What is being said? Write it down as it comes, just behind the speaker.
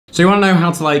So you want to know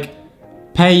how to like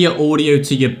pair your audio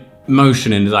to your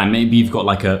motion in design. Maybe you've got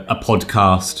like a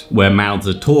podcast where mouths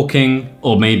are talking,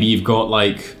 or maybe you've got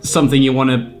like something you want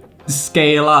to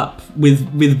scale up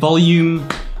with volume.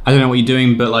 I don't know what you're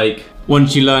doing, but like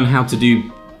once you learn how to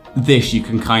do this, you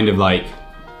can kind of like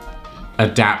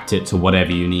adapt it to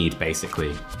whatever you need,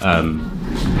 basically.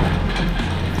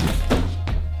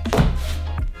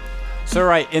 So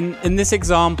right, in this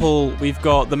example, we've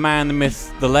got the man, the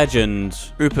myth, the legend,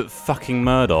 Rupert fucking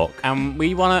Murdoch, and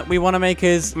we wanna make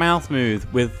his mouth move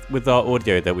with our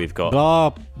audio that we've got.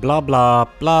 Blah blah blah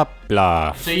blah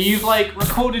blah. So you've like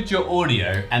recorded your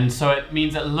audio, and so it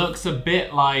means it looks a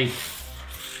bit like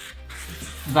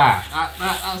that.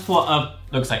 That's what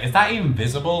looks like. Is that even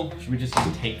visible? Should we just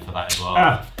use tape for that as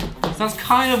well? So that's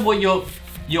kind of what your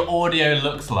audio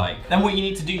looks like. Then what you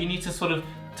need to do, you need to sort of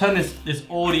turn this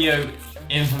audio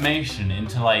information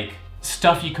into like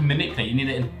stuff you can manipulate. You need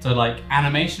it into like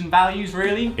animation values,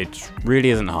 really. It really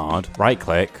isn't hard. Right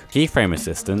click, keyframe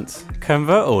assistant,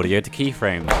 convert audio to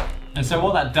keyframes. And so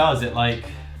what that does, it like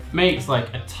makes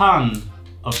like a ton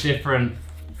of different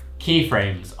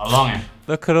keyframes along it.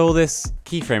 Look at all this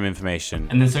keyframe information.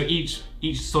 And then so each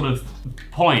sort of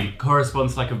point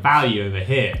corresponds to like a value over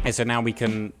here. Okay, so now we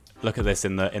can look at this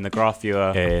in the graph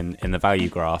viewer, in the value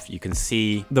graph. You can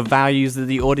see the values that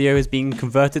the audio is being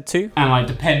converted to. And like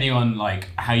depending on like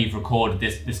how you've recorded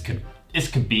this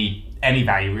could be any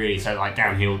value really. So like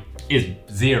down here is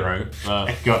 0, it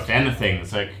could go up to anything.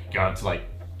 So it could go up to like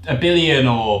 1 billion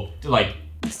or like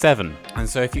 7. And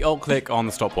so if you alt click on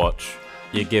the stopwatch,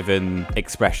 you're given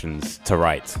expressions to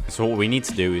write. So what we need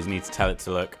to do is need to tell it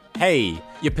to look, hey,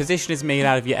 your position is made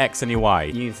out of your X and your Y.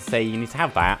 You need to say you need to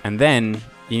have that, and then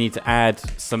you need to add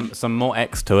some more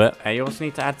X to it, and you also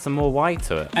need to add some more Y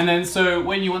to it. And then so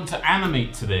when you want to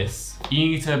animate to this, you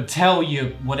need to tell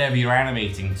whatever you're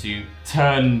animating to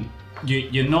turn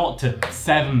your 0 to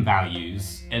 7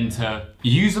 values into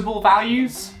usable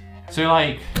values. So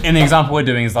like, in the example we're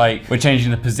doing is like, we're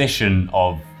changing the position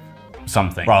of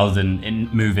something rather than in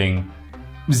moving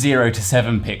 0 to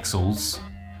 7 pixels.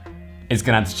 It's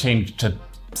gonna have to change to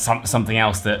something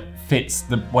else that fits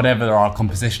whatever our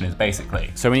composition is,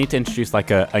 basically. So we need to introduce like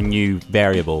a new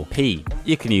variable, P.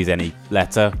 You can use any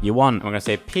letter you want. We're gonna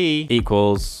say P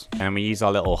equals, and we use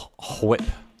our little whip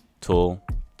tool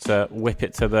to whip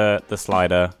it to the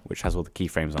slider, which has all the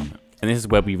keyframes on it. And this is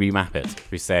where we remap it.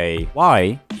 We say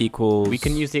Y equals, we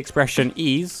can use the expression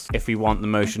ease if we want the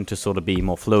motion to sort of be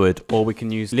more fluid, or we can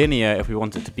use linear if we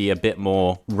want it to be a bit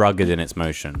more rugged in its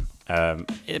motion.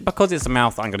 Because it's a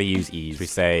mouth, I'm going to use ease. We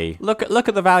say, look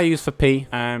at the values for P,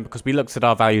 and because we looked at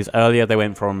our values earlier, they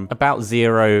went from about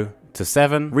 0 to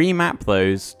 7. Remap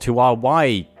those to our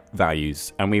Y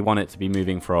values, and we want it to be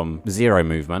moving from 0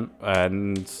 movement,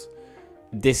 and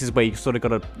this is where you sort of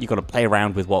gotta play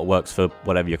around with what works for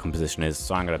whatever your composition is.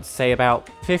 So I'm gonna say about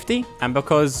 50, and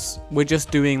because we're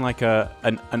just doing like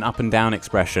an up and down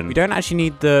expression, we don't actually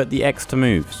need the X to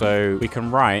move. So we can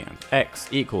write X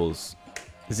equals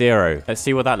 0. Let's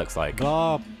see what that looks like.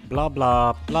 Blah blah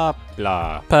blah blah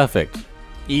blah. Perfect.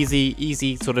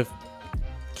 Easy sort of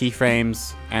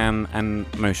keyframes and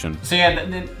motion. So yeah,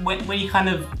 then when you kind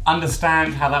of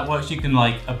understand how that works, you can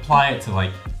like apply it to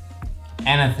like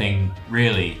anything,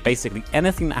 really. Basically,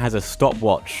 anything that has a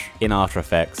stopwatch in After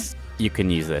Effects, you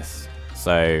can use this.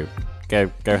 So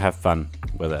go have fun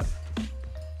with it.